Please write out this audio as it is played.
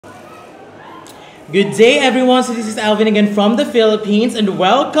Good day everyone, so this is Alvin again from the Philippines and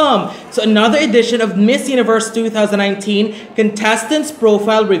welcome to another edition of Miss Universe 2019 Contestants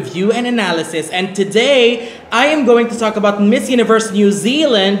Profile Review and Analysis. And today, I am going to talk about Miss Universe New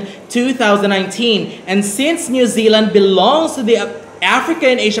Zealand 2019. And since New Zealand belongs to the Africa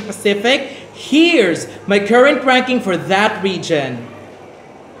and Asia Pacific, here's my current ranking for that region.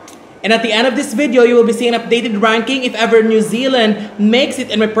 And at the end of this video, you will be seeing an updated ranking if ever New Zealand makes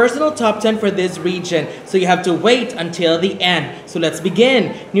it in my personal top 10 for this region. So you have to wait until the end. So let's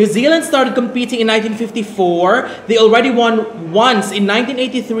begin. New Zealand started competing in 1954. They already won once in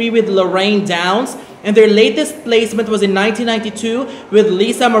 1983 with Lorraine Downs. And their latest placement was in 1992 with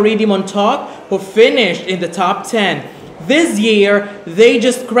Lisa Marie de Montauk, who finished in the top 10. This year, they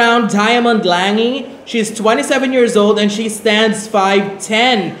just crowned Diamond Langi. She's 27 years old and she stands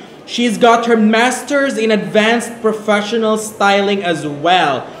 5'10". She's got her master's in advanced professional styling as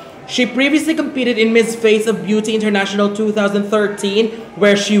well. She previously competed in Miss Face of Beauty International 2013,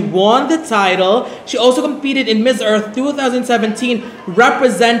 where she won the title. She also competed in Miss Earth 2017,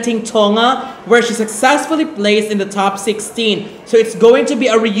 representing Tonga, where she successfully placed in the top 16. So it's going to be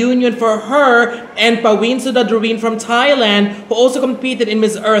a reunion for her and Pawin Sudadruin from Thailand, who also competed in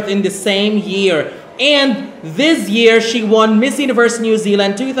Miss Earth in the same year. And this year, she won Miss Universe New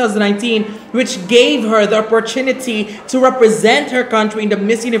Zealand 2019, which gave her the opportunity to represent her country in the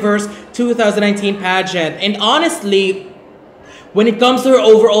Miss Universe 2019 pageant. And honestly, when it comes to her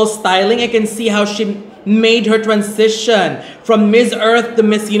overall styling, I can see how she made her transition from Miss Earth to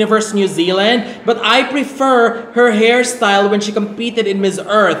Miss Universe New Zealand, but I prefer her hairstyle when she competed in Miss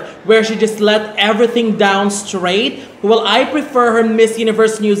Earth, where she just let everything down straight. Well, I prefer her Miss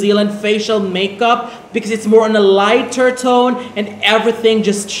Universe New Zealand facial makeup because it's more on a lighter tone and everything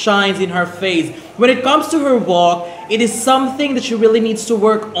just shines in her face. When it comes to her walk, it is something that she really needs to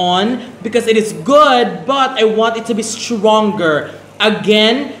work on because it is good, but I want it to be stronger.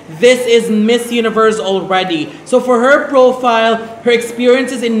 Again, this is Miss Universe already. So for her profile, her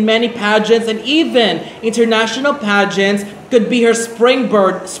experiences in many pageants and even international pageants could be her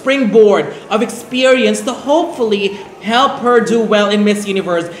springboard of experience to hopefully help her do well in Miss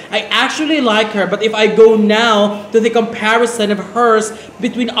Universe. I actually like her, but if I go now to the comparison of hers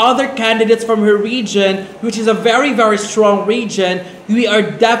between other candidates from her region, which is a very, very strong region, we are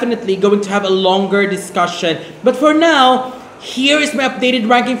definitely going to have a longer discussion. But for now, here is my updated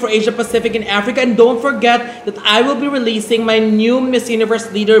ranking for Asia Pacific and Africa, and don't forget that I will be releasing my new Miss Universe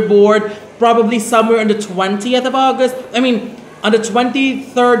leaderboard probably somewhere on the 20th of August. On the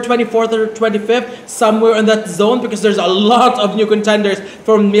 23rd, 24th, or 25th, somewhere in that zone, because there's a lot of new contenders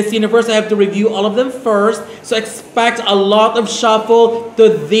for Miss Universe. I have to review all of them first, so expect a lot of shuffle to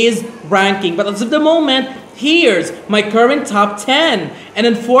this ranking. But as of the moment, here's my current top 10. And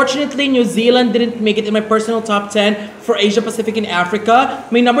unfortunately, New Zealand didn't make it in my personal top 10 for Asia Pacific and Africa.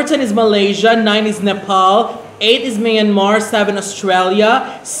 My number 10 is Malaysia, 9 is Nepal, 8 is Myanmar, 7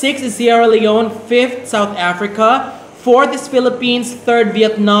 Australia, 6 is Sierra Leone, 5th South Africa, 4th is Philippines, 3rd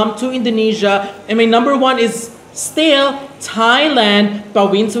Vietnam, 2 Indonesia, and my number 1 is still Thailand,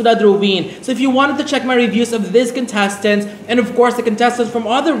 Pawin Sudadruin. So if you wanted to check my reviews of these contestants and of course the contestants from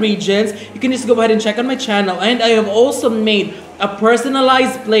other regions, you can just go ahead and check on my channel. And I have also made a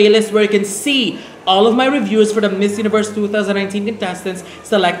personalized playlist where you can see all of my reviews for the Miss Universe 2019 contestants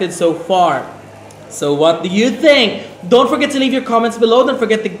selected so far. So what do you think? Don't forget to leave your comments below. Don't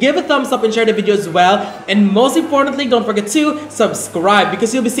forget to give a thumbs up and share the video as well. And most importantly, don't forget to subscribe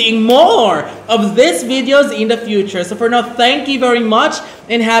because you'll be seeing more of these videos in the future. So for now, thank you very much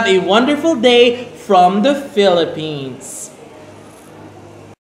and have a wonderful day from the Philippines.